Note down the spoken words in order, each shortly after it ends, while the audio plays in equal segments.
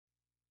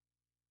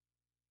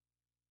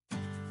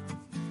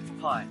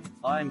Hi,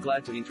 I am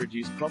glad to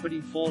introduce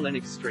property 4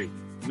 Lennox Street,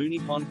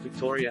 Moonee Pond,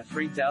 Victoria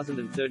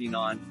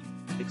 3039.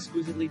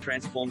 Exquisitely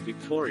transformed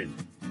Victorian,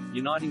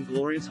 uniting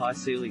glorious high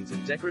ceilings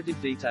and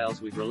decorative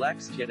details with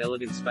relaxed yet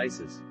elegant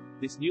spaces.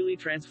 This newly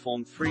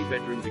transformed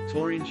 3-bedroom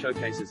Victorian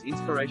showcases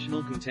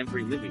inspirational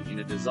contemporary living in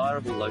a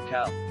desirable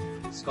locale.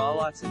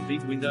 Skylights and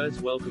big windows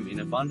welcome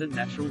in abundant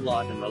natural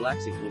light, and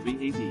relaxing will be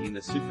easy in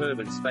the superb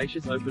and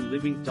spacious open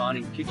living,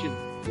 dining, kitchen,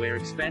 where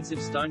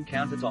expansive stone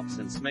countertops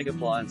and smeg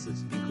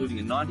appliances, including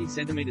a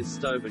 90cm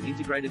stove and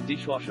integrated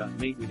dishwasher,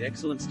 meet with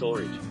excellent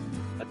storage.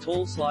 A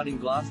tall sliding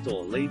glass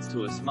door leads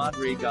to a smart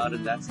rear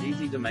garden that's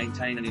easy to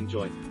maintain and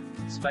enjoy.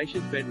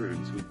 Spacious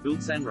bedrooms with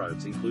built-in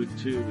robes include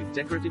 2 with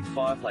decorative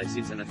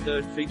fireplaces and a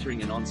 3rd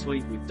featuring an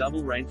ensuite with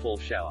double rainfall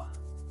shower.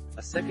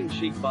 A 2nd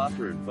chic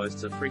bathroom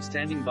boasts a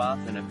freestanding bath,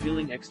 and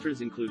appealing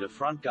extras include a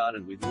front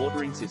garden with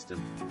watering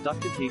system,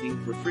 ducted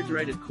heating,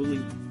 refrigerated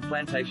cooling,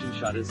 plantation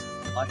shutters,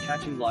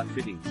 eye-catching light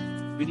fittings,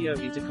 video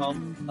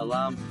intercom,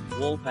 alarm,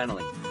 wall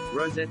paneling,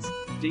 rosettes,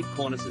 deep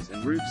cornices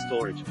and roof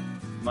storage.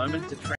 Moment to